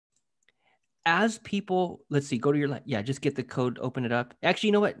as people, let's see, go to your, yeah, just get the code, open it up. Actually,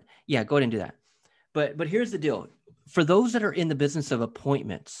 you know what? Yeah, go ahead and do that. But here's the deal. For those that are in the business of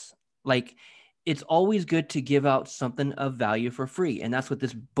appointments, like it's always good to give out something of value for free. And that's what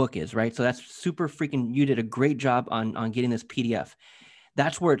this book is, right? So that's super freaking, you did a great job on getting this PDF.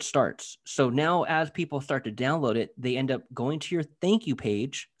 That's where it starts. So now as people start to download it, they end up going to your thank you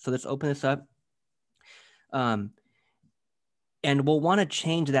page. So let's open this up. And we'll want to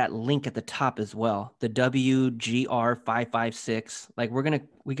change that link at the top as well. The WGR556. Like we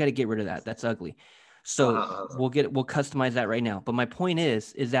got to get rid of that. That's ugly. So we'll customize that right now. But my point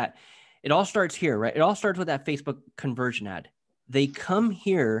is that it all starts here, right? It all starts with that Facebook conversion ad. They come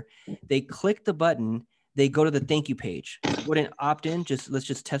here, they click the button, they go to the thank you page. Go ahead and opt in. Let's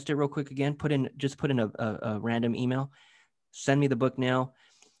just test it real quick again. Put in a random email. Send me the book now.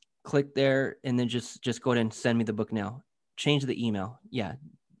 Click there, and then just go ahead and send me the book now. Change the email. Yeah,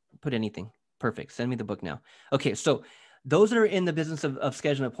 put anything. Perfect. Send me the book now. Okay, so those that are in the business of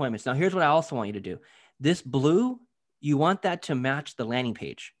scheduling appointments. Now, here's what I also want you to do. This blue, you want that to match the landing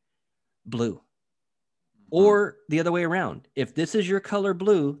page. Blue. Or the other way around. If this is your color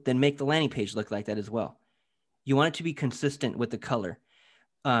blue, then make the landing page look like that as well. You want it to be consistent with the color.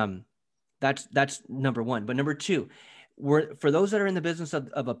 That's number one. But number two, for those that are in the business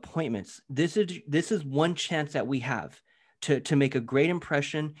of appointments, this is one chance that we have to make a great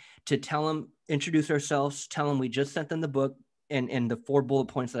impression, to tell them, introduce ourselves, tell them we just sent them the book and the 4 bullet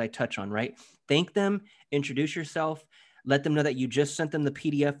points that I touch on, right? Thank them, introduce yourself, let them know that you just sent them the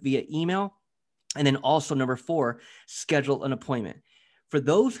PDF via email. And then also number 4, schedule an appointment. For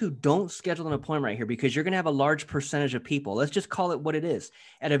those who don't schedule an appointment right here, because you're going to have a large percentage of people, let's just call it what it is.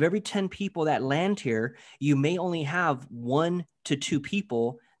 Out of every 10 people that land here, you may only have 1 to 2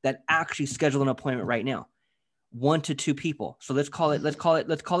 people that actually schedule an appointment right now. 1 to 2 people. So let's call it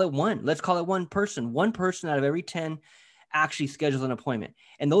 1. Let's call it one person. 1 person out of every 10 actually schedules an appointment.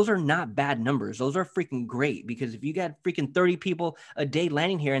 And those are not bad numbers. Those are freaking great, because if you got freaking 30 people a day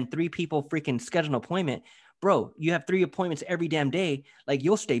landing here and 3 people freaking schedule an appointment, bro, you have 3 appointments every damn day. Like,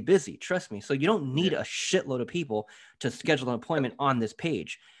 you'll stay busy. Trust me. So you don't need a shitload of people to schedule an appointment on this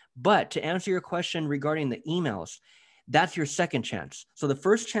page. But to answer your question regarding the emails, that's your second chance. So the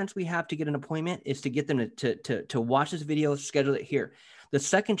first chance we have to get an appointment is to get them to watch this video, schedule it here. The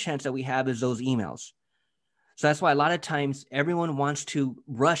second chance that we have is those emails. So that's why a lot of times everyone wants to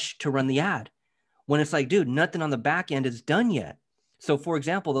rush to run the ad when it's like, dude, nothing on the back end is done yet. So for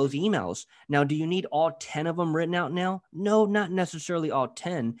example, those emails, now, do you need all 10 of them written out now? No, not necessarily all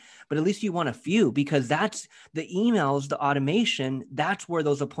 10, but at least you want a few, because that's the emails, the automation, that's where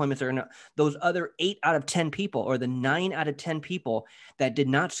those appointments are going to, those other 8 out of 10 people, or the 9 out of 10 people that did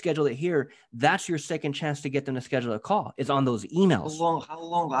not schedule it here, that's your second chance to get them to schedule a call, is on those emails. How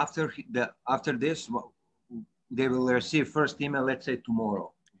long after this they will receive first email, let's say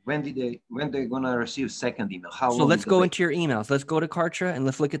tomorrow? When they're gonna receive second email? How long? So let's go into your emails. Let's go to Kartra and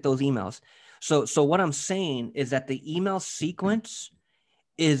let's look at those emails. So what I'm saying is that the email sequence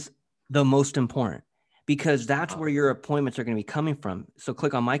is the most important, because that's where your appointments are going to be coming from. So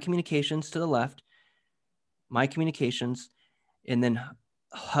click on My Communications to the left, My Communications, and then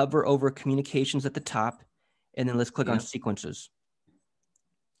hover over Communications at the top, and then let's click on Sequences.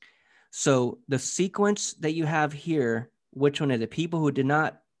 So the sequence that you have here, which one is it? People who did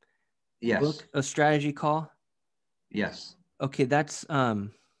not book a strategy call? Yes. Okay, that's not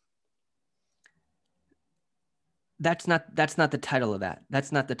the title of that.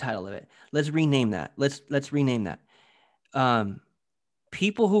 That's not the title of it. Let's rename that. Let's rename that.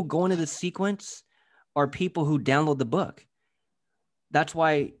 People who go into the sequence are people who download the book. That's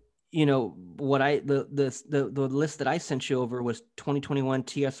why, you know, the list that I sent you over was 2021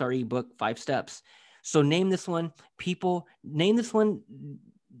 TSRE book 5 steps. So name this one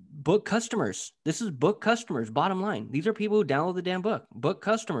book customers. This is book customers. Bottom line, these are people who download the damn book. Book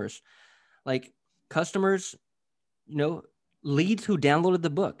customers, like customers, you know, leads who downloaded the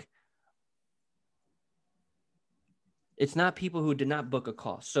book. It's not people who did not book a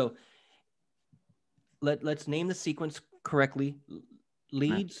call. So let's name the sequence correctly.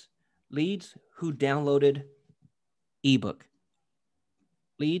 Leads who downloaded ebook.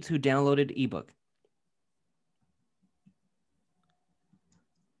 Leads who downloaded ebook.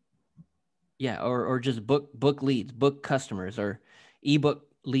 Yeah, or just book leads, book customers, or ebook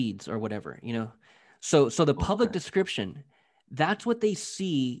leads, or whatever, you know. So the public description, that's what they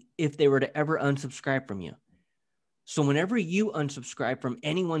see if they were to ever unsubscribe from you. So whenever you unsubscribe from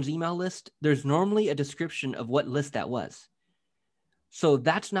anyone's email list, there's normally a description of what list that was. So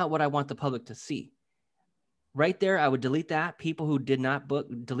that's not what I want the public to see. Right there, I would delete that. People who did not book,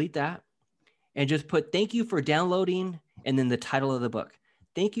 delete that. and just put thank you for downloading and then the title of the book.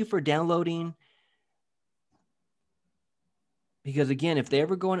 Thank you for downloading. Because again, if they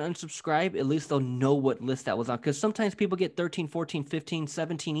ever go and unsubscribe, at least they'll know what list that was on. Because sometimes people get 13, 14, 15,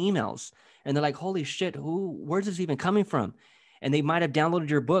 17 emails and they're like, holy shit, where's this even coming from? And they might have downloaded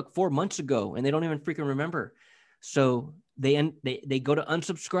your book 4 months ago and they don't even freaking remember. So they go to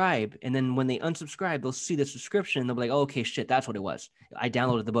unsubscribe. And then when they unsubscribe, they'll see the subscription and they'll be like, oh, okay, shit, that's what it was. I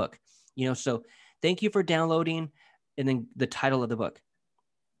downloaded the book, so thank you for downloading. And then the title of the book.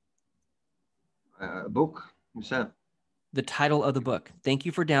 Book, you said? The title of the book. Thank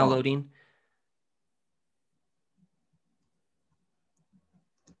you for downloading.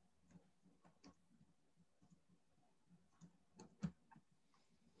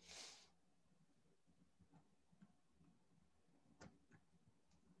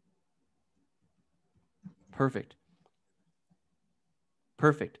 Perfect.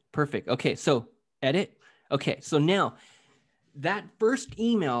 Okay, so edit. Okay, so now that first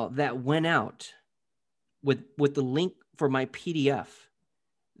email that went out with the link for my PDF,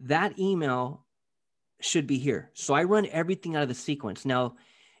 that email should be here. So I run everything out of the sequence. Now,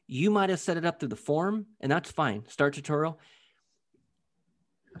 you might have set it up through the form, and that's fine. Start tutorial.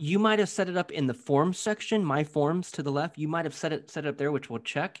 You might have set it up in the forms section, my forms to the left. You might have set it up there, which we'll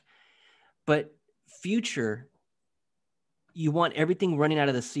check. But future, you want everything running out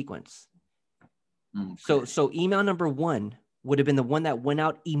of the sequence. Okay. So email number 1 would have been the one that went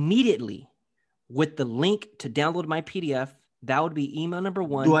out immediately with the link to download my PDF. That would be email number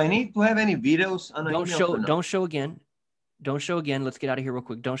 1. Do I need to have any videos on Don't show? No? Don't show again. Don't show again. Let's get out of here real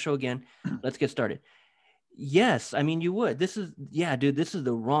quick. Don't show again. Let's get started. Yes, I mean you would. This is dude. This is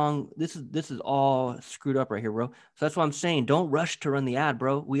the wrong. This is all screwed up right here, bro. So that's what I'm saying. Don't rush to run the ad,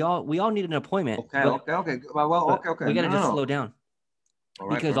 bro. We all need an appointment. Okay. Well, okay. We got to just slow down.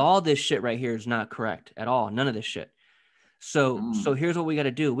 Right, because all this shit right here is not correct at all. None of this shit. So here's what we got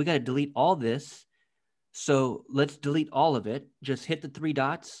to do. We got to delete all this. So let's delete all of it. Just hit the 3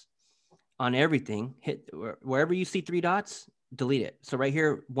 dots on everything. Hit wherever you see 3 dots, delete it. So right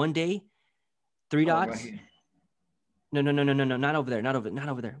here, 1 day, 3 dots. Right, no, not over there. Not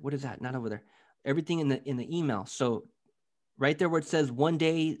over there. What is that? Not over there. Everything in the email. So right there where it says 1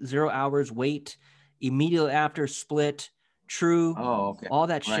 day, 0 hours, wait, immediately after, split, true. Oh, okay. All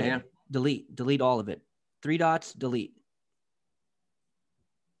that right shit. Here. Delete all of it. 3 dots, delete.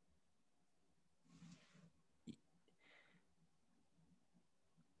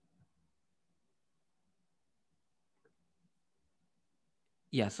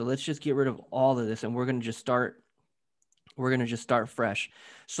 Yeah, so let's just get rid of all of this and we're going to just start fresh.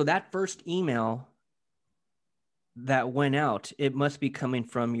 So that first email that went out, it must be coming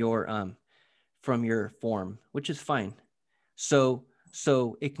from your form, which is fine. So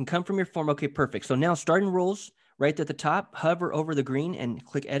it can come from your form. Okay, perfect. So now starting rules right at the top, hover over the green and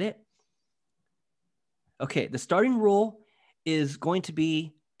click edit. Okay, the starting rule is going to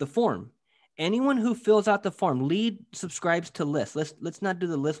be the form. Anyone who fills out the form, lead subscribes to list. Let's not do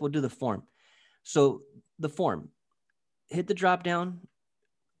the list. We'll do the form. So the form, hit the drop down,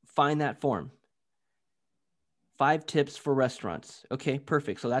 find that form. 5 tips for restaurants. Okay,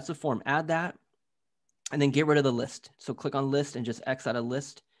 perfect. So that's the form. Add that and then get rid of the list. So click on list and just X out of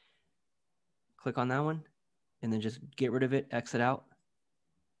list. Click on that one and then just get rid of it. Exit out.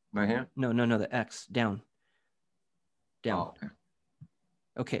 Right here? No, the X down. Oh, okay.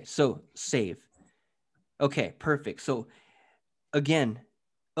 Okay, so save. Okay, perfect. So again,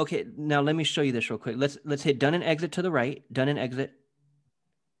 okay, now let me show you this real quick. Let's hit done and exit to the right, done and exit.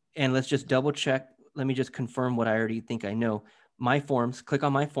 And let's just double check. Let me just confirm what I already think I know. My forms, click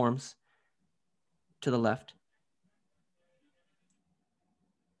on my forms to the left.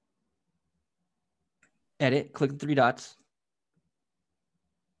 Edit, click the 3 dots.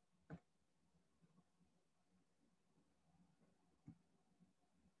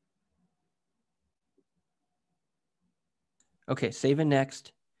 Okay, save and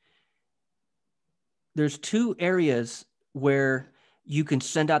next. There's 2 areas where you can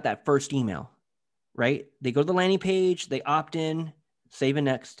send out that first email, right? They go to the landing page, they opt in, save and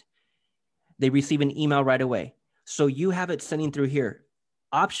next. They receive an email right away. So you have it sending through here.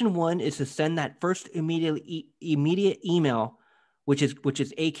 Option 1 is to send that first immediate email, which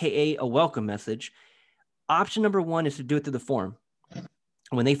is AKA a welcome message. Option number 1 is to do it through the form.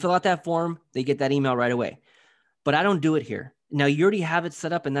 When they fill out that form, they get that email right away. But I don't do it here. Now you already have it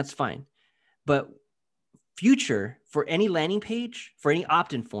set up and that's fine. But future, for any landing page, for any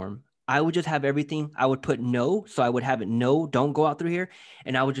opt-in form, I would just have everything. I would put no. So I would have it no, don't go out through here.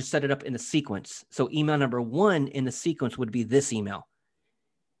 And I would just set it up in the sequence. So email number 1 in the sequence would be this email.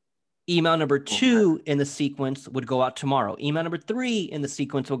 Email number Okay. 2 in the sequence would go out tomorrow. Email number 3 in the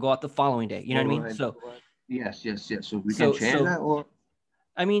sequence will go out the following day. You know All what I mean? right. So, Yes, yes, yes. So we can so, change so, that,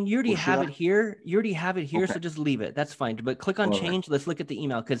 I mean, you already or should have I? it here. You already have it here. Okay. So just leave it. That's fine. But click on All right. change. Let's look at the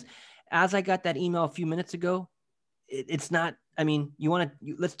email. Because as I got that email a few minutes ago, it's not, I mean,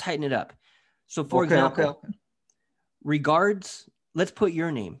 let's tighten it up. So for Okay. Okay. example, Okay. regards, let's put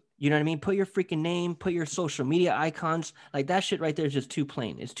your name. You know what I mean? Put your freaking name, put your social media icons. Like that shit right there is just too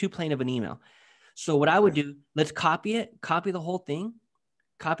plain. It's too plain of an email. So what I would do, let's copy it, copy the whole thing,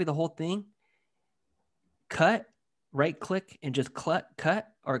 cut, right click and just cut it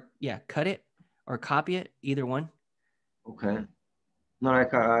or copy it, either one. Okay. No,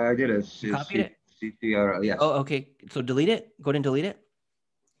 I did it. You copied it? CTR. Yes. Oh, okay. So delete it. Go ahead and delete it.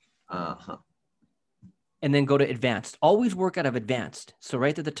 Uh-huh. And then go to advanced. Always work out of advanced. So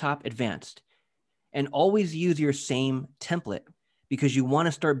right at the top, advanced. And always use your same template because you want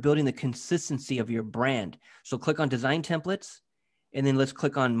to start building the consistency of your brand. So click on design templates and then let's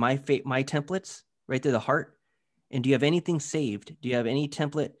click on my templates right there, the heart. And do you have anything saved? Do you have any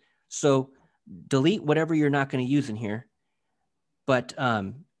template? So delete whatever you're not going to use in here. But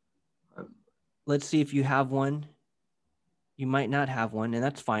let's see if you have one. You might not have one, and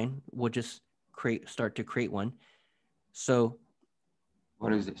that's fine. We'll just start to create one. So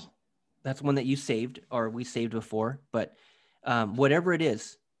What is this? that's one that you saved or we saved before, but whatever it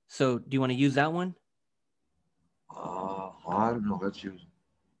is. So do you want to use that one? I don't know. Let's use.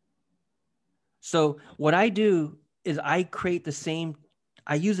 So what I do is I use the same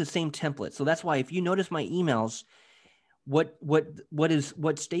template. So that's why if you notice my emails,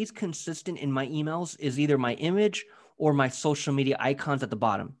 what stays consistent in my emails is either my image or my social media icons at the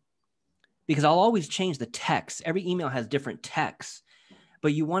bottom. Because I'll always change the text. Every email has different text.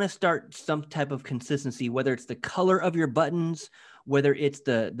 But you want to start some type of consistency, whether it's the color of your buttons, whether it's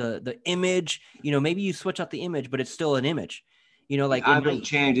the image, maybe you switch out the image, but it's still an image, like I in will my,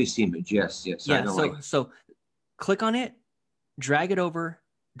 change this image. Yes, yes. I yeah. don't So, like. so click on it, drag it over,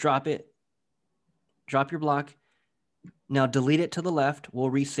 drop it, drop your block. Now delete it to the left. We'll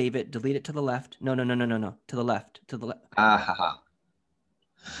resave it. Delete it to the left. No. To the left, to the left. Ah, ha, ha.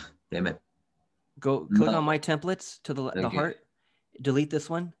 Damn it. Go click on No. my templates to the Okay. heart. Delete this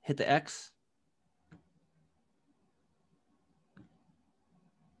one, hit the X.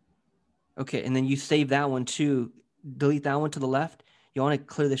 Okay, and then you save that one too. Delete that one to the left. You want to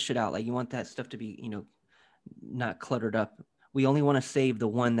clear this shit out. Like you want that stuff to be, not cluttered up. We only want to save the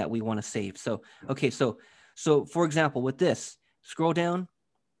one that we want to save. So, okay, so for example, with this, scroll down.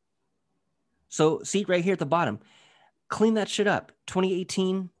 So see right here at the bottom, clean that shit up.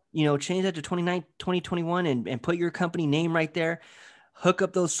 2018, change that to 2021 and put your company name right there. Hook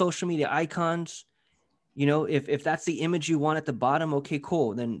up those social media icons. If that's the image you want at the bottom, okay,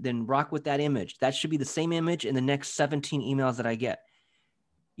 cool. Then rock with that image. That should be the same image in the next 17 emails that I get.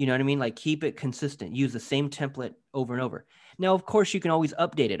 You know what I mean? Like keep it consistent. Use the same template over and over. Now, of course, you can always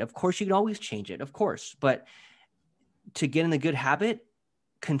update it. Of course, you can always change it. Of course. But to get in the good habit,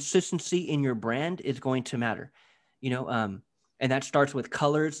 consistency in your brand is going to matter. And that starts with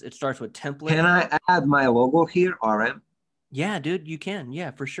colors. It starts with template. Can I add my logo here, RM? Yeah, dude, you can.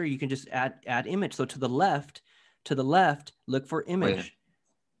 Yeah, for sure. You can just add image. So to the left, look for image. Wait.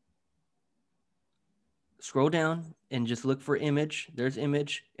 Scroll down and just look for image. There's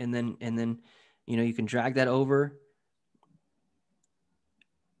image, and then you can drag that over.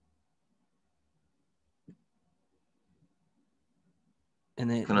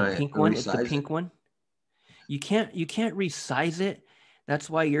 And then the pink one, it's the pink one. You can't resize it. That's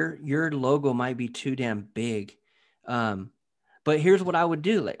why your logo might be too damn big. But here's what I would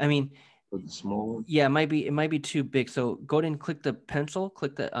do. Like, I mean, the small one? Yeah, it might be too big. So go ahead and click the pencil,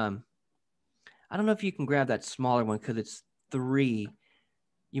 click the, I don't know if you can grab that smaller one because it's 3.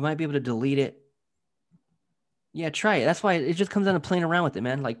 You might be able to delete it. Yeah, try it. That's why it just comes down to playing around with it,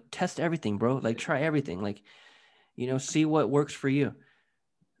 man. Like test everything, bro. Like try everything. Like, see what works for you.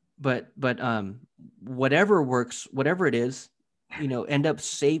 But whatever works, whatever it is, end up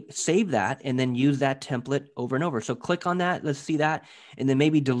save that and then use that template over and over. So click on that. Let's see that. And then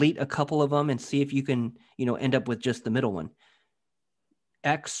maybe delete a couple of them and see if you can, end up with just the middle one.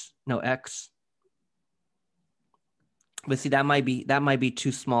 X. But see, that might be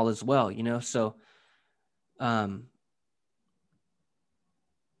too small as well, so, I'll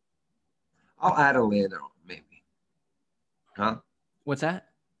add a later, maybe. Huh? What's that?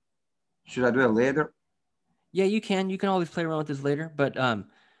 Should I do it later? Yeah, you can always play around with this later, but,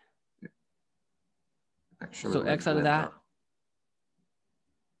 Actually, so X out of that.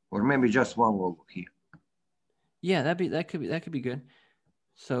 Or maybe just one logo here. Yeah, that could be good.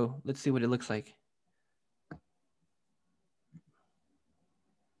 So let's see what it looks like.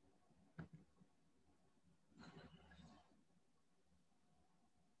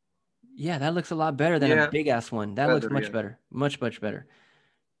 Yeah, that looks a lot better than a big ass one. That looks much better. Much better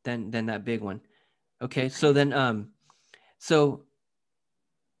than that big one. Okay, so then so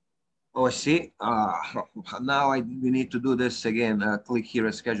Oh, I see. Now we need to do this again. Click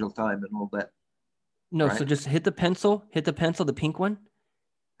here, schedule time, and all that. no, Right? so just hit the pencil, the pink one,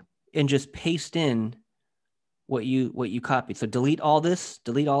 and just paste in what you copied. So delete all this,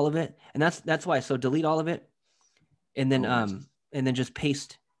 delete all of it, and that's why. So delete all of it, and then just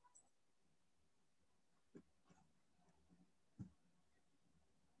paste.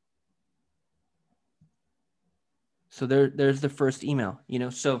 So there's the first email,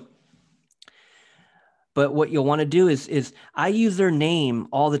 so. But what you'll want to do is I use their name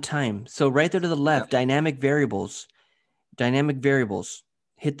all the time. So right there to the left, dynamic variables,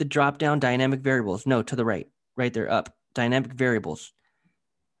 hit the drop down dynamic variables. No, to the right there, up, dynamic variables.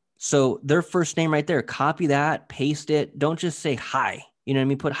 So their first name right there, copy that, paste it. Don't just say hi. You know what I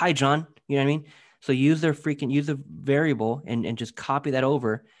mean? Put hi, John. You know what I mean? So use the variable and just copy that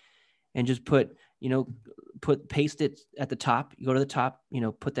over and just paste it at the top. You go to the top,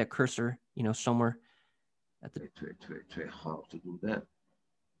 put that cursor, somewhere at the. Wait, how to do that?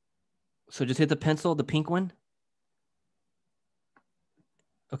 So just hit the pencil, the pink one.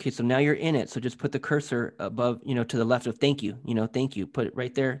 Okay, so now you're in it. So just put the cursor above, to the left of thank you, thank you. Put it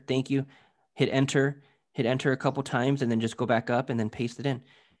right there, thank you. Hit enter a couple times, and then just go back up and then paste it in.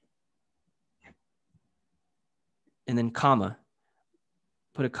 And then comma,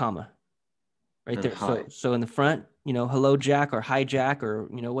 put a comma right there. Hi. So in the front, hello, Jack, or hi, Jack, or,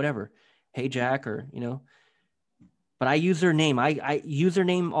 whatever. Hey, Jack, or, But I use their name. I use their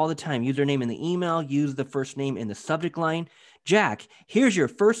name all the time. Use their name in the email. Use the first name in the subject line. Jack, here's your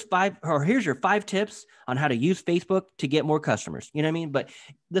here's your 5 tips on how to use Facebook to get more customers. You know what I mean? But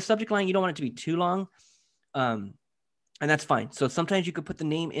the subject line, you don't want it to be too long. And that's fine. So sometimes you could put the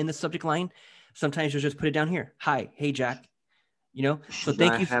name in the subject line. Sometimes you'll just put it down here. Hi, hey, Jack. So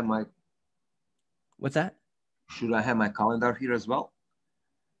thank you. What's that? Should I have my calendar here as well?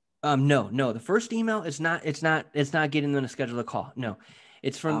 No. The first email is not. It's not getting them to schedule a call. No,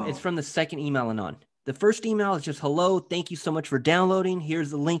 it's from the second email and on. The first email is just hello. Thank you so much for downloading.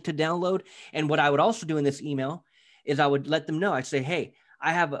 Here's the link to download. And what I would also do in this email is I would let them know. I'd say, hey,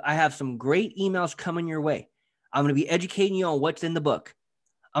 I have some great emails coming your way. I'm going to be educating you on what's in the book.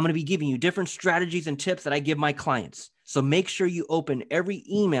 I'm going to be giving you different strategies and tips that I give my clients. So make sure you open every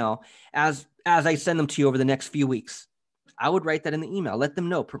email as I send them to you over the next few weeks. I would write that in the email. Let them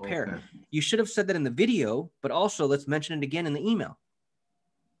know, prepare. Okay. You should have said that in the video, but also let's mention it again in the email.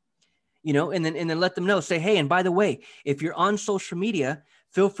 And then let them know, say, hey, and by the way, if you're on social media,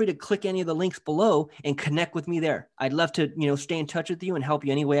 feel free to click any of the links below and connect with me there. I'd love to, stay in touch with you and help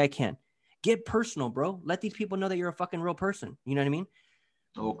you any way I can. Get personal, bro. Let these people know that you're a fucking real person. You know what I mean?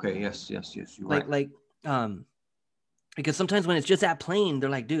 Okay. Yes. You're right. Because sometimes when it's just that plain, they're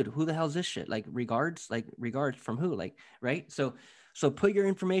like, dude, who the hell is this shit? Like regards from who? Like, right. So put your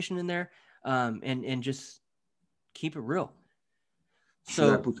information in there and just keep it real.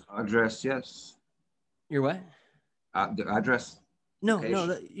 So should I put address? Yes. Your what? The address. No,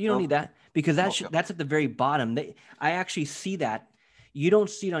 you don't need that because that's at the very bottom. I actually see that. You don't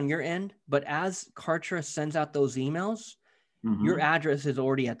see it on your end, but as Kartra sends out those emails, your address is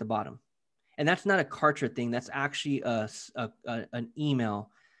already at the bottom. And that's not a Kartra thing. That's actually an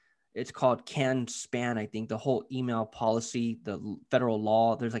email. It's called CAN-SPAN, I think. The whole email policy, the federal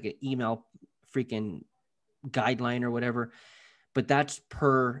law. There's like an email freaking guideline or whatever. But that's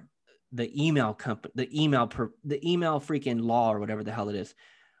per the email company, the email freaking law or whatever the hell it is,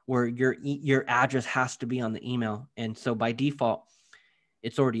 where your address has to be on the email. And so by default,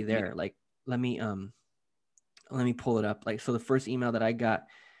 it's already there. Yeah. Like, let me pull it up. Like, so the first email that I got,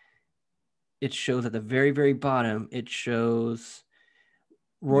 it shows at the very, very bottom, it shows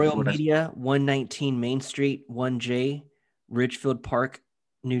Royal Media, 119 Main Street, 1J, Ridgefield Park,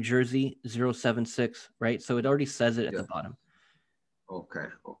 New Jersey, 076, right? So it already says it at the bottom. Okay.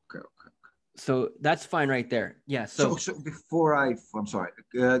 So that's fine right there. Yeah. So before I'm sorry,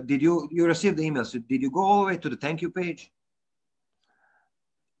 did you receive the email? So did you go all the way to the thank you page?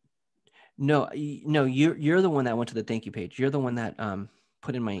 No, you're the one that went to the thank you page. You're the one that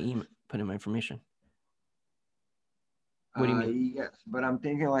put in my email, put in my information. What do you mean? Yes, but I'm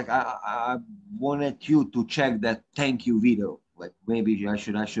thinking like I wanted you to check that thank you video. Like maybe I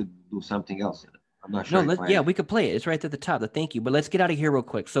should do something else in it. I'm not sure. No, we could play it. It's right at the top, the thank you. But let's get out of here real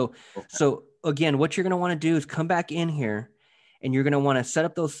quick. So again, what you're going to want to do is come back in here and you're going to want to set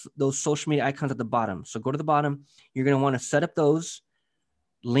up those social media icons at the bottom. So go to the bottom. You're going to want to set up those,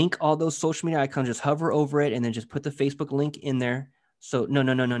 link all those social media icons, just hover over it, and then just put the Facebook link in there. So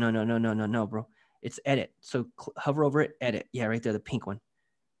no, bro. It's edit. So hover over it, edit. Yeah, right there, the pink one.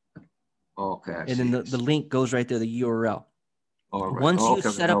 Okay. And then the link goes right there, the URL. All right. Once you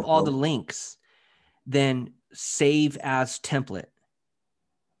set up all the links, then save as template.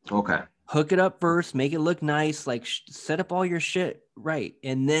 Okay. Hook it up first, make it look nice, like set up all your shit right,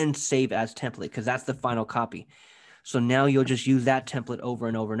 and then save as template, because that's the final copy. So now you'll just use that template over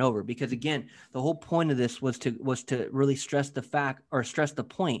and over and over, because again, the whole point of this was to really stress the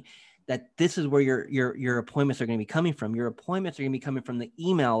point that this is where your appointments are going to be coming from. Your appointments are going to be coming from the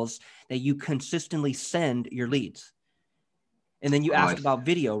emails that you consistently send your leads. And then you asked about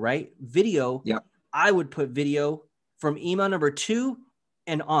video, right? Video. Yeah. I would put video from email number 2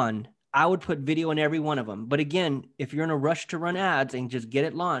 and on. I would put video in every one of them. But again, if you're in a rush to run ads and just get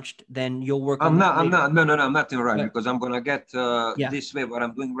it launched, then you'll work on that later. I'm not in a rush, because I'm going to get this way, what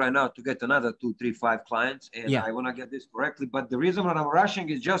I'm doing right now, to get another 2, 3, 5 clients. And I want to get this correctly. But the reason why I'm rushing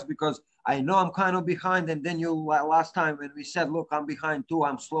is just because I know I'm kind of behind. And then last time when we said, look, I'm behind too,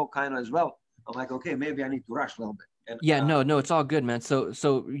 I'm slow kind of as well. I'm like, okay, maybe I need to rush a little bit. And, no, it's all good, man. So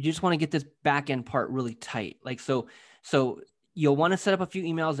you just want to get this back end part really tight. Like, so you'll want to set up a few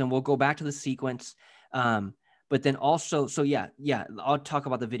emails, and we'll go back to the sequence. But then also, I'll talk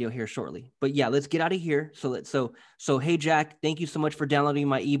about the video here shortly, but yeah, let's get out of here. So hey, Jack, thank you so much for downloading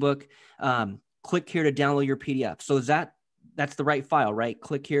my ebook. Click here to download your PDF. So that's the right file, right?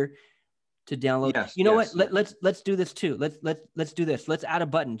 Click here to download. Yes, you know what? Let's do this too. Let's do this. Let's add a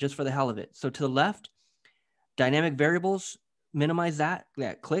button just for the hell of it. So to the left, dynamic variables, minimize that.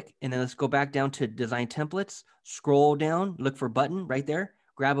 Yeah, click, and then let's go back down to design templates. Scroll down, look for button right there.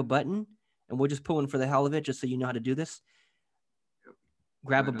 Grab a button, and we'll just put one for the hell of it, just so you know how to do this.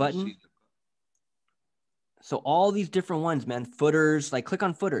 Grab a button. So all these different ones, man. Footers, like click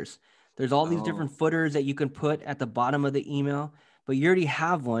on footers. There's all these different footers that you can put at the bottom of the email, but you already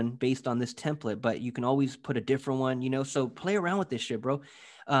have one based on this template, but you can always put a different one, so play around with this shit, bro.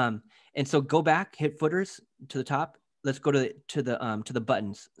 And so go back, hit footers to the top. Let's go to the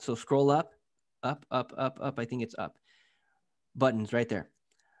buttons. So scroll up. I think it's up. Buttons right there.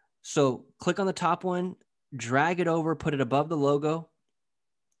 So click on the top one, drag it over, put it above the logo,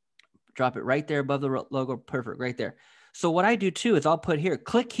 drop it right there above the logo. Perfect, right there. So what I do too is I'll put here,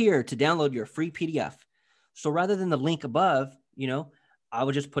 click here to download your free PDF. So rather than the link above, I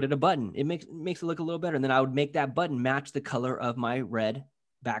would just put it a button. It makes it look a little better. And then I would make that button match the color of my red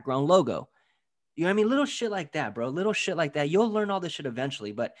background logo. You know what I mean? Little shit like that, bro. Little shit like that. You'll learn all this shit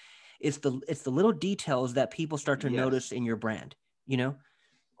eventually, but it's the little details that people start to notice in your brand,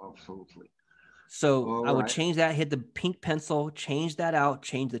 Absolutely. So I would change that, hit the pink pencil, change that out,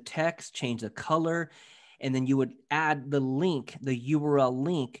 change the text, change the color, and then you would add the link, the URL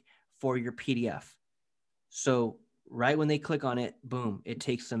link for your PDF. So right when they click on it, boom, it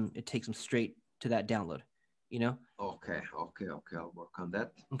takes them straight to that download, Okay. I'll work on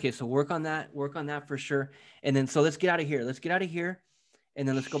that. Okay. So work on that for sure. And then, so let's get out of here. And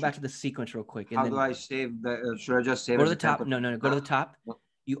then let's go back to the sequence real quick. And How do I save should I just save go to the top? No, go to the top. No.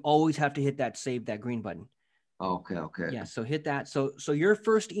 You always have to hit that save, that green button. Okay. Yeah. So hit that. So your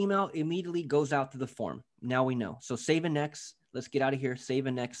first email immediately goes out to the form. Now we know. So save and next. Let's get out of here. Save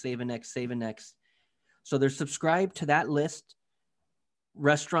and next. So they're subscribed to that list.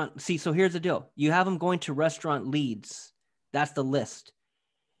 Restaurant. See, so here's the deal. You have them going to restaurant leads. That's the list.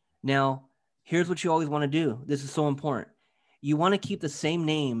 Now, here's what you always want to do. This is so important. You want to keep the same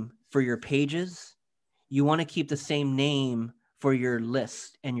name for your pages. You want to keep the same name for your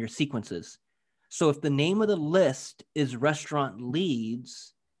list and your sequences. So if the name of the list is restaurant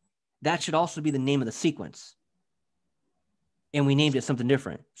leads, that should also be the name of the sequence. And we named it something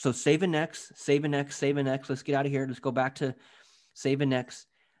different. So save and next. Let's get out of here. Let's go back to save and next.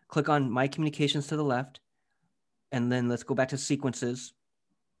 Click on My Communications to the left. And then let's go back to sequences.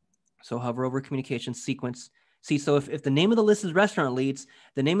 So hover over communications sequence. See, so if the name of the list is restaurant leads,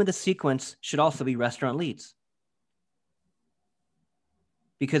 the name of the sequence should also be restaurant leads.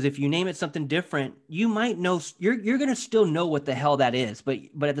 Because if you name it something different, you might know, you're going to still know what the hell that is. But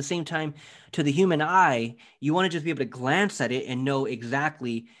at the same time, to the human eye, you want to just be able to glance at it and know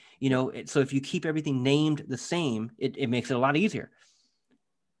exactly, so if you keep everything named the same, it makes it a lot easier.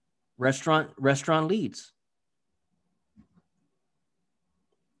 Restaurant leads.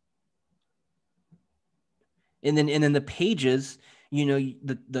 And then the pages,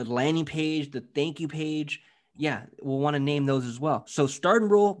 the landing page, the thank you page, Yeah, we'll want to name those as well. So start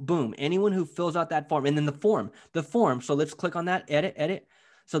and roll, boom. Anyone who fills out that form, and then the form. So let's click on that, edit.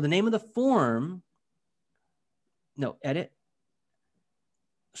 So the name of the form, no, edit.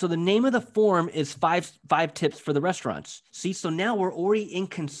 So the name of the form is five tips for the restaurants. See, so now we're already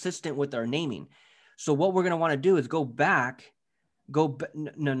inconsistent with our naming. So what we're going to want to do is go back.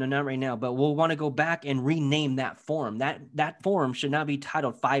 No, not right now, but we'll want to go back and rename that form. That form should not be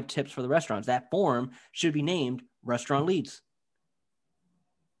titled 5 tips for the restaurants. That form should be named restaurant leads.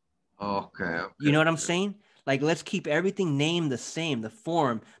 Okay. You know what I'm saying? Like, let's keep everything named the same. The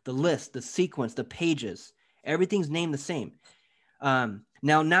form, the list, the sequence, the pages, everything's named the same.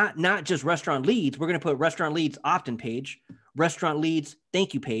 Now, not just restaurant leads. We're going to put restaurant leads opt-in page, restaurant leads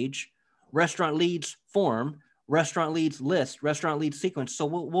thank you page, restaurant leads form, restaurant leads list, restaurant leads sequence. So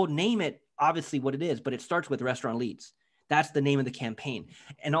we'll name it obviously what it is, but it starts with restaurant leads. That's the name of the campaign.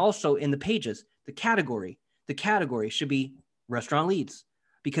 And also in the pages, the category should be restaurant leads,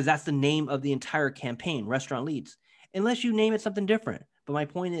 because that's the name of the entire campaign, restaurant leads, unless you name it something different. But my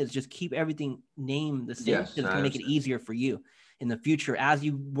point is just keep everything named the same, because it's going to make it easier for you in the future. As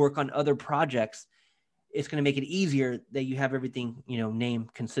you work on other projects, it's going to make it easier that you have everything,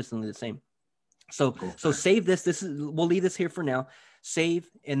 named consistently the same. So save this. We'll leave this here for now. Save,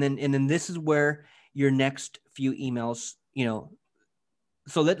 and then this is where your next few emails,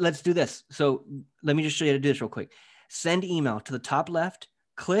 so let's do this. So let me just show you how to do this real quick. Send email to the top left,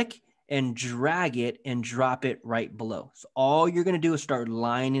 click and drag it and drop it right below. So all you're going to do is start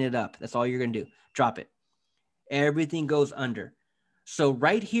lining it up. That's all you're going to do. Drop it. Everything goes under. So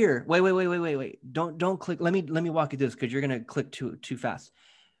right here, wait. Don't click. Let me walk you through this, because you're going to click too fast.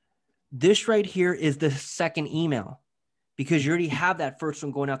 This right here is the second email, because you already have that first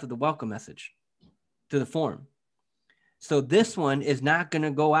one going out to the welcome message, to the form. So this one is not going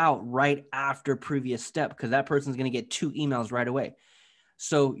to go out right after previous step, because that person's going to get 2 emails right away.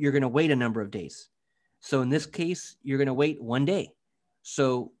 So you're going to wait a number of days. So in this case, you're going to wait 1 day.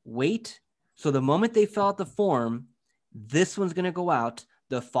 So wait. So the moment they fill out the form, this one's going to go out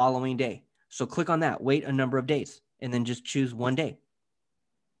the following day. So click on that, wait a number of days, and then just choose 1 day.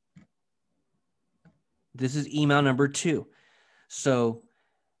 This is email number 2. So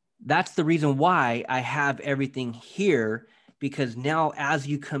that's the reason why I have everything here, because now as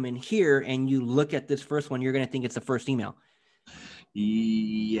you come in here and you look at this first one, you're going to think it's the first email.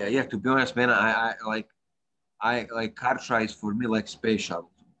 Yeah. To be honest, man, I like Kartra is for me like space shuttle.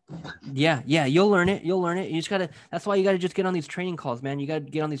 Yeah. You'll learn it. You just gotta. That's why you gotta just get on these training calls, man. You gotta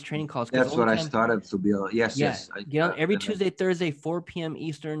get on these training calls. That's what I started to be on. Yes. Get on every Tuesday, Thursday, 4 p.m.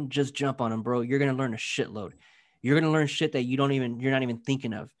 Eastern. Just jump on them, bro. You're gonna learn a shitload. You're gonna learn shit that you're not even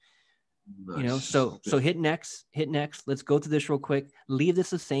thinking of. Nice. So hit next. Let's go through this real quick. Leave this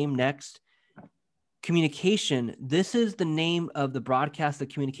the same. Next. Communication. This is the name of the broadcast, the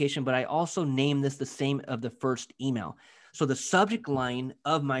communication, but I also name this the same of the first email. So the subject line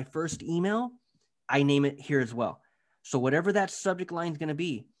of my first email, I name it here as well. So whatever that subject line is going to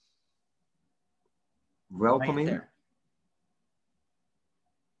be. Welcome right there.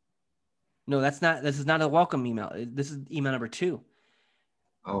 No, this is not a welcome email. This is email number 2.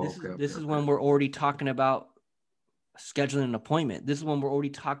 Oh, this is when we're already talking about scheduling an appointment. This is when we're already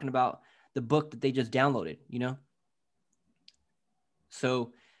talking about the book that they just downloaded,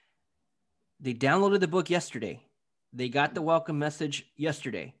 So they downloaded the book yesterday. They got the welcome message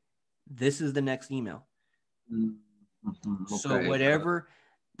yesterday. This is the next email. Mm-hmm. Okay. So whatever,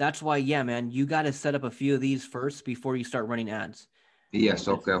 that's why, yeah, man, you got to set up a few of these first before you start running ads. Yes.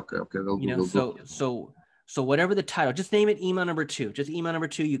 Okay. So whatever the title, just name it email number 2. Just email number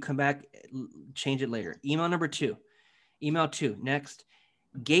 2. You come back, change it later. Email number 2. Email 2. Next,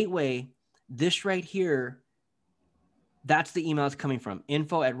 gateway. This right here, that's the email it's coming from.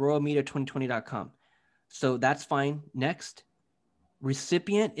 info@royalmedia2020.com. So that's fine. Next,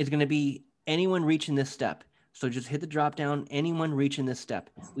 recipient is going to be anyone reaching this step. So just hit the drop down, anyone reaching this step.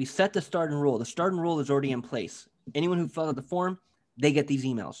 We set the start and roll. The start and roll is already in place. Anyone who filled out the form, they get these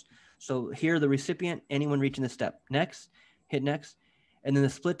emails. So here, the recipient, anyone reaching this step. Next, hit next. And then the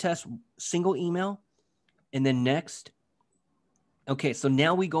split test, single email. And then next. Okay, so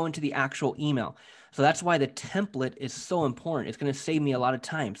now we go into the actual email. So that's why the template is so important. It's going to save me a lot of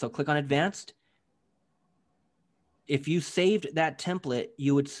time. So click on advanced. If you saved that template,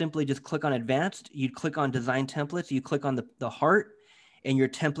 you would simply just click on advanced. You'd click on design templates. You click on the heart, and your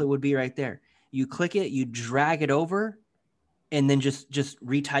template would be right there. You click it, you drag it over, and then just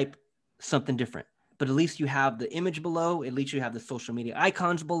retype something different. But at least you have the image below. At least you have the social media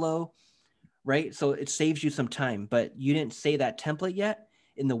icons below, right? So it saves you some time. But you didn't say that template yet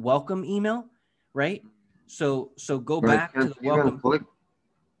in the welcome email, right? So go back to the welcome. Click.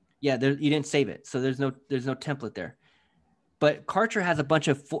 Yeah, there, you didn't save it, so there's no template there. But Kartra has a bunch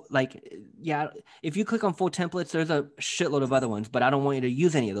of if you click on full templates, there's a shitload of other ones, but I don't want you to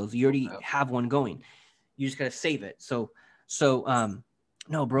use any of those. You already have one going. You just gotta save it. So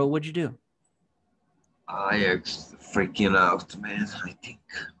no, bro, what'd you do? I freaking out, man. I think.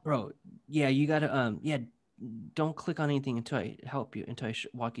 Bro, yeah, you gotta don't click on anything until I help you, until I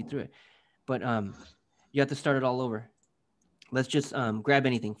walk you through it. But you have to start it all over. Let's just grab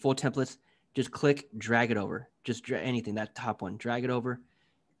anything, full templates, just click, drag it over. Just anything, that top one, drag it over,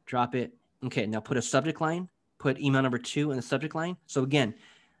 drop it. Okay, now put a subject line, put email number 2 in the subject line. So again,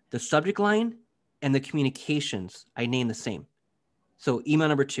 the subject line and the communications, I name the same. So email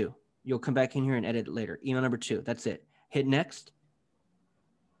number 2, you'll come back in here and edit it later. Email number 2, that's it. Hit next.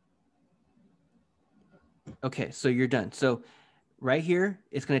 Okay, so you're done. So right here,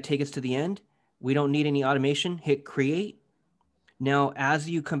 it's going to take us to the end. We don't need any automation. Hit create. Now, as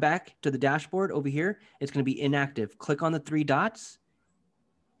you come back to the dashboard over here, it's going to be inactive. Click on the 3 dots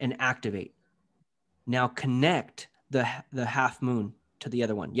and activate. Now connect the half moon to the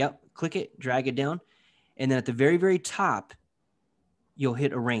other one. Yep, click it, drag it down. And then at the very, very top, you'll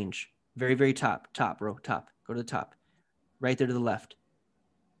hit arrange. Very, very top, bro, top. Go to the top. Right there to the left.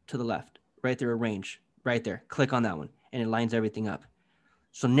 To the left. Right there, arrange. Right there. Click on that one, and it lines everything up.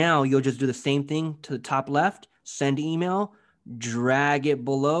 So now you'll just do the same thing to the top left, send email, drag it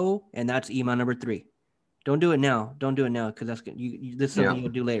below, and that's email number 3. Don't do it now. Don't do it now, because that's this is something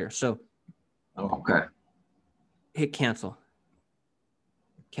you'll do later. So okay. Hit cancel.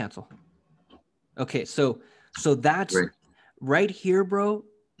 Cancel. Okay, so that's great. Right here, bro,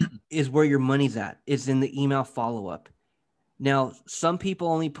 is where your money's at, is in the email follow-up. Now, some people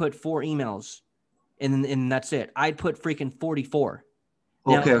only put 4 emails, and that's it. I'd put freaking 44.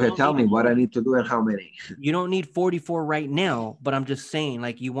 Now, okay. Tell me what I need to do and how many. You don't need 44 right now, but I'm just saying,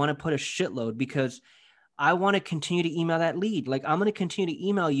 like, you want to put a shitload, because I want to continue to email that lead. Like, I'm going to continue to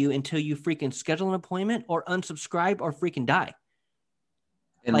email you until you freaking schedule an appointment or unsubscribe or freaking die.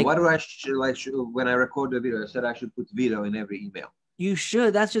 And like, what do I when I record the video? I said I should put video in every email. You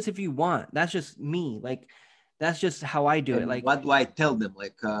should. That's just if you want. That's just me. Like, that's just how I do it. Like, what do I tell them?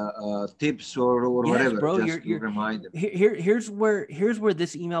 Like tips or whatever, bro, just to remind them. Here's where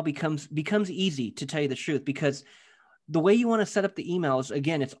this email becomes easy, to tell you the truth, because the way you want to set up the emails,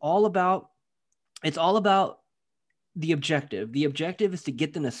 again, it's all about the objective. The objective is to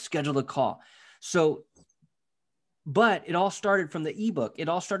get them to schedule a call. So, but it all started from the ebook. It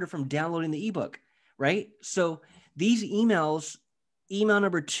all started from downloading the ebook, right? So these emails, email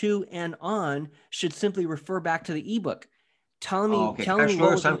number 2 and on, should simply refer back to the ebook. Telling me, okay. Can I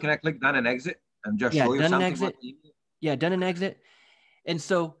show you something? Can I click done and exit and just show you something? Exit. Yeah, done and exit. And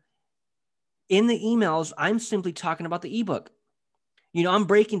so in the emails, I'm simply talking about the ebook. You know, I'm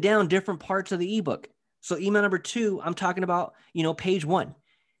breaking down different parts of the ebook. So email number 2, I'm talking about, page 1.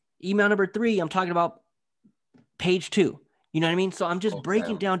 Email number 3, I'm talking about page 2. You know what I mean? So I'm just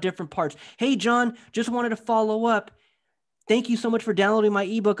breaking down different parts. Hey, John, just wanted to follow up. Thank you so much for downloading my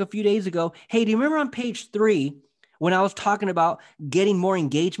ebook a few days ago. Hey, do you remember on page 3 when I was talking about getting more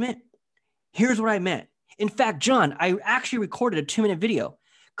engagement? Here's what I meant. In fact, John, I actually recorded a 2-minute video.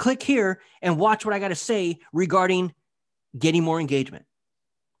 Click here and watch what I got to say regarding getting more engagement.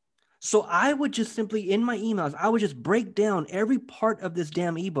 So I would just simply, in my emails, I would just break down every part of this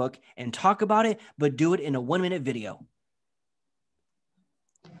damn ebook and talk about it, but do it in a 1-minute video.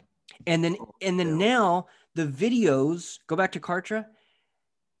 And then now the videos, go back to Kartra.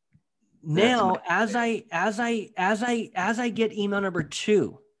 Now, as I get email number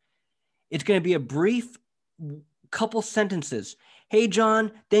 2, it's going to be a brief couple sentences. Hey,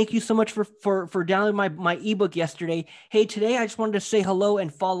 John, thank you so much for downloading my ebook yesterday. Hey, today I just wanted to say hello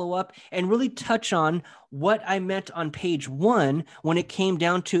and follow up and really touch on what I meant on page 1 when it came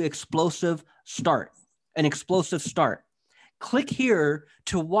down to explosive start, an explosive start. Click here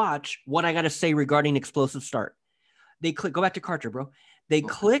to watch what I got to say regarding explosive start. They click, go back to Kartra, bro. They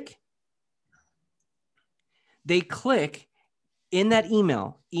click in that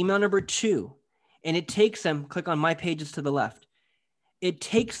email number 2, and it takes them, click on my pages to the left. It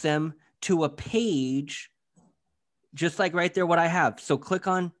takes them to a page just like right there what I have. So click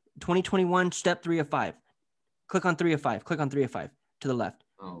on 2021, step 3 of 5. Click on 3 of 5. Click on 3 of 5 to the left.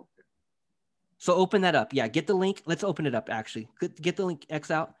 Oh, okay. So open that up. Yeah, get the link. Let's open it up, actually. Get the link, X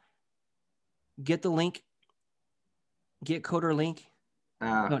out. Get the link. Get coder link.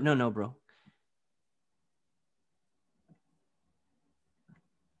 No, bro.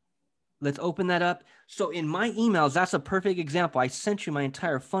 Let's open that up. So in my emails, that's a perfect example. I sent you my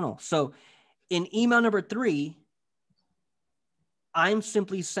entire funnel. So In email number 3, I'm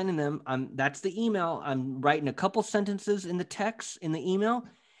simply sending them, that's the email. I'm writing a couple sentences in the text in the email,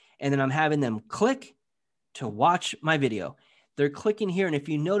 and then I'm having them click to watch my video. They're clicking here. And if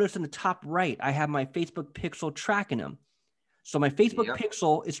you notice in the top right, I have my Facebook pixel tracking them. So my Facebook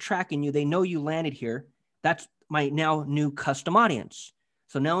pixel is tracking you. They know you landed here. That's my now new custom audience.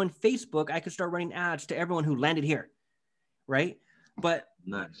 So now in Facebook, I can start running ads to everyone who landed here, right? But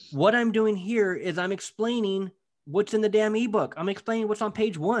what I'm doing here is I'm explaining what's in the damn ebook. I'm explaining what's on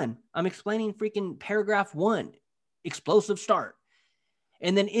page 1. I'm explaining freaking paragraph 1, explosive start.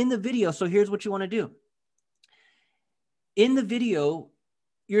 And then in the video, so here's what you want to do. In the video,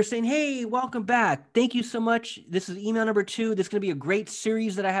 you're saying, hey, welcome back. Thank you so much. This is email number 2. This is going to be a great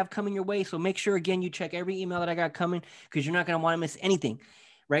series that I have coming your way. So make sure, again, you check every email that I got coming because you're not going to want to miss anything,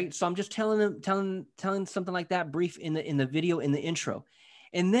 right? So I'm just telling something like that brief in the video, in the intro.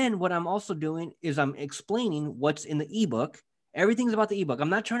 And then what I'm also doing is I'm explaining what's in the ebook. Everything's about the ebook. I'm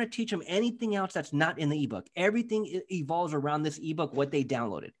not trying to teach them anything else that's not in the ebook. Everything evolves around this ebook, what they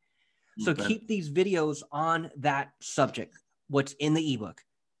downloaded. So keep these videos on that subject, what's in the ebook,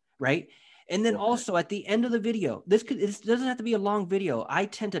 right? And then also at the end of the video, this doesn't have to be a long video. I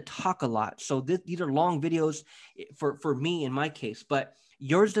tend to talk a lot. So these are long videos for me in my case, but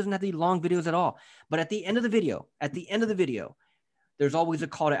yours doesn't have to be long videos at all. But at the end of the video, there's always a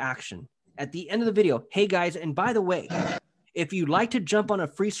call to action. At the end of the video, hey guys, and by the way, if you'd like to jump on a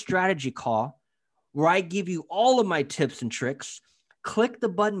free strategy call where I give you all of my tips and tricks, click the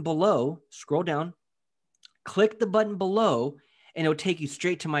button below, scroll down, click the button below, and it'll take you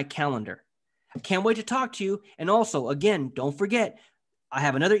straight to my calendar. I can't wait to talk to you. And also, again, don't forget, I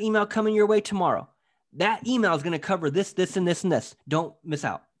have another email coming your way tomorrow. That email is going to cover this, this, and this, and this. Don't miss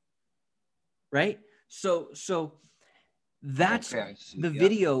out. Right? So that's the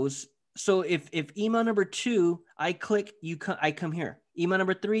videos. So if email number 2, I click, I come here. Email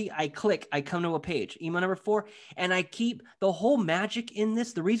number 3, I click, I come to a page. Email number 4, and I keep the whole magic in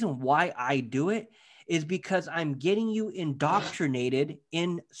this. The reason why I do it is because I'm getting you indoctrinated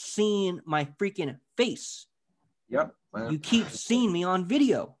in seeing my freaking face. Yep. You keep seeing me on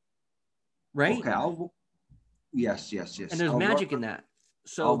video, right? Okay. Yes. And there's magic in that.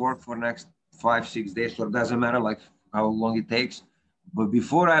 So I'll work for next 5-6 days, so it doesn't matter like how long it takes. But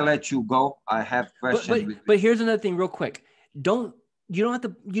before I let you go, I have questions. But here's another thing real quick. You don't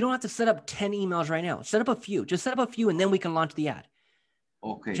have to set up 10 emails right now. Set up a few. Just set up a few and then we can launch the ad.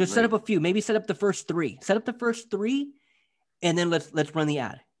 Okay. Just set up a few. Maybe set up the first 3. Set up the first 3 and then let's run the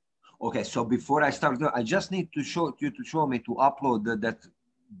ad. Okay. So before I start, I just need to show me to upload that.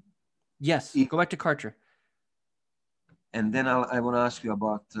 Yes. Go back to Karcher. And then I want to ask you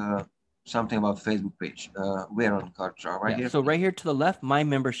about something about Facebook page. Where on Karcher? Right here? So right here to the left, my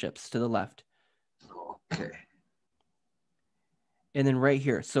memberships to the left. Okay. And then right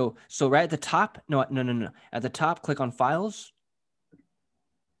here. So right at the top, no. At the top, click on files.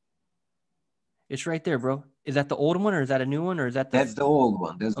 It's right there, bro. Is that the old one or is that a new one or is that That's the old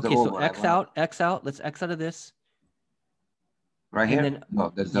one. That's the old one. X out. Let's X out of this. Right here? Then,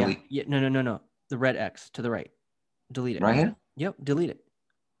 no, that's delete. Yeah, no. The red X to the right. Delete it. Right here? Yep, delete it.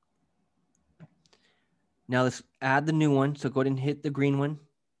 Now let's add the new one. So go ahead and hit the green one.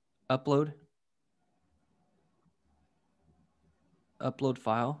 Upload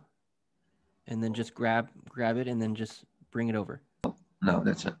file. And then just grab it and then just bring it over. No,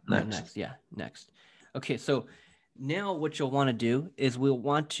 that's it. Next. Next. Okay, so now what you'll want to do is we'll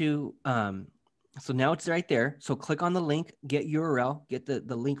want to, so now it's right there. So click on the link, get URL, get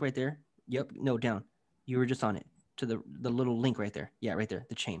the link right there. Yep, no, down. You were just on it to the little link right there. Yeah, right there,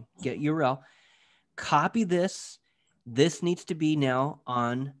 the chain. Get URL. Copy this. This needs to be now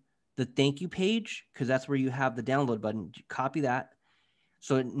on the thank you page because that's where you have the download button. Copy that.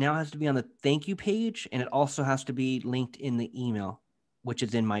 So it now has to be on the thank you page and it also has to be linked in the email, which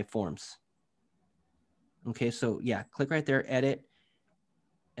is in my forms. Okay, so yeah, click right there, edit,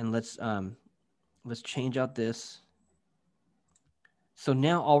 and let's change out this. So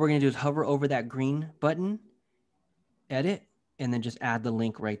now all we're gonna do is hover over that green button, edit, and then just add the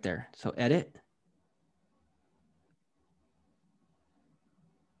link right there. So edit.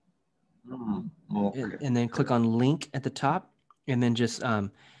 Okay. And then click on link at the top, and then just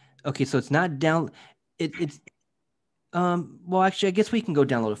okay. So it's not down. Well, actually, I guess we can go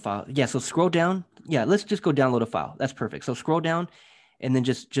download a file. Yeah. So scroll down. Yeah, let's just go download a file. That's perfect. So scroll down, and then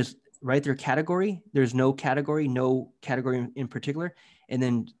just right there category. There's no category in particular, and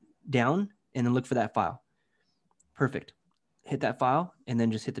then down, and then look for that file. Perfect. Hit that file, and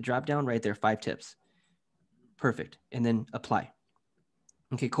then just hit the drop down right there. 5 tips. Perfect. And then apply.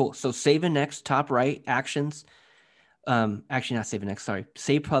 Okay, cool. So save and next, top right, actions. Actually not save and next, sorry.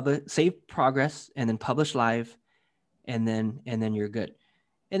 Save progress, and then publish live, and then you're good.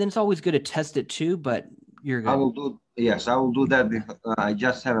 And then it's always good to test it too, but you're good. I will do, yes, I will do that. Because, I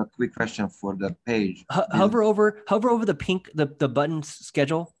just have a quick question for the page. Hover over the pink, the button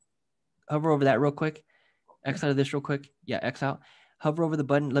schedule. Hover over that real quick. X out of this real quick. Yeah, X out. Hover over the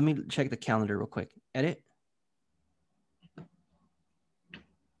button. Let me check the calendar real quick. Edit.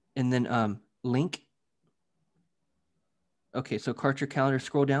 And then link. Okay, so cart your calendar,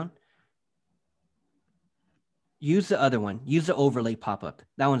 scroll down. Use the other one. Use the overlay pop-up.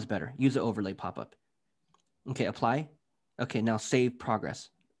 That one's better. Use the overlay pop-up. Okay, apply. Okay, now save progress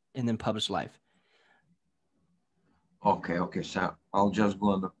and then publish live. Okay. So I'll just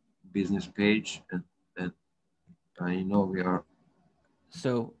go on the business page and I know we are.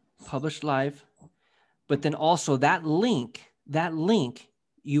 So publish live, but then also that link,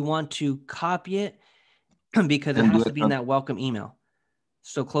 you want to copy it because it has to be in that welcome email.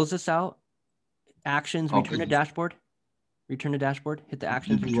 So close this out. Actions, return to dashboard. Return to dashboard. Hit the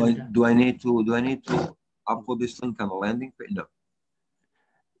actions. Do I need to upload this link on the landing page? No.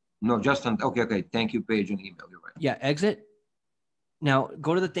 No, just on okay. Thank you page and email. You're right. Yeah, exit. Now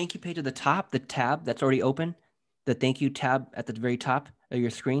go to the thank you page at the top, the tab that's already open. The thank you tab at the very top of your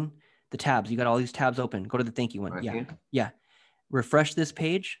screen. The tabs. You got all these tabs open. Go to the thank you one. Right, yeah. Refresh this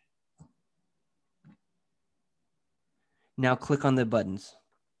page. Now click on the buttons.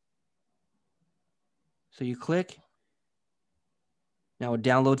 So you click. Now it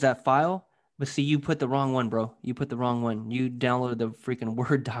downloads that file. But see, you put the wrong one, bro. You put the wrong one. You downloaded the freaking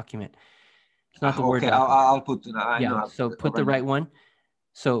Word document. It's not the Word document. I'll put it. I know. So put the right one.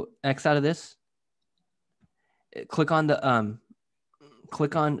 So X out of this. Click on the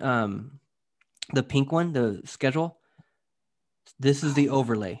pink one, the schedule. This is the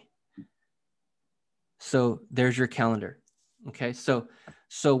overlay. So there's your calendar. Okay. So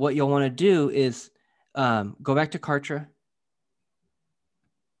what you'll want to do is go back to Kartra.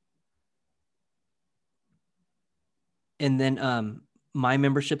 And then my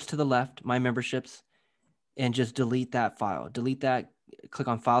memberships to the left, my memberships, and just delete that file. Delete that, click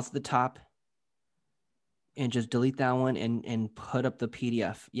on files at the top, and just delete that one and put up the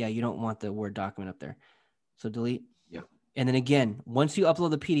PDF. Yeah, you don't want the Word document up there. So delete. Yeah. And then again, once you upload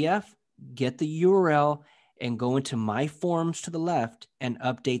the PDF, get the URL and go into My Forms to the left and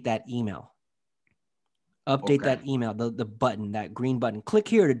update that email. Update that email, the button, that green button. Click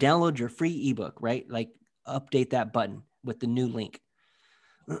here to download your free ebook, right? Like update that button with the new link.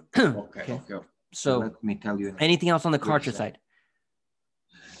 Okay. So let me tell you. Anything else on the Kartra side?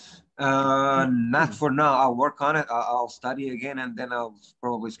 Not for now. I'll work on it. I'll study again, and then I'll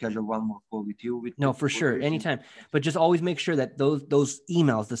probably schedule one more call with you. No, for sure, anytime. But just always make sure that those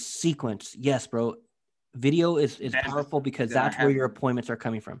emails, the sequence. Yes, bro. Video is powerful because that's where your appointments are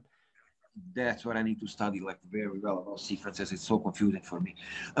coming from. That's what I need to study like very well about sequences. It's so confusing for me.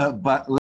 But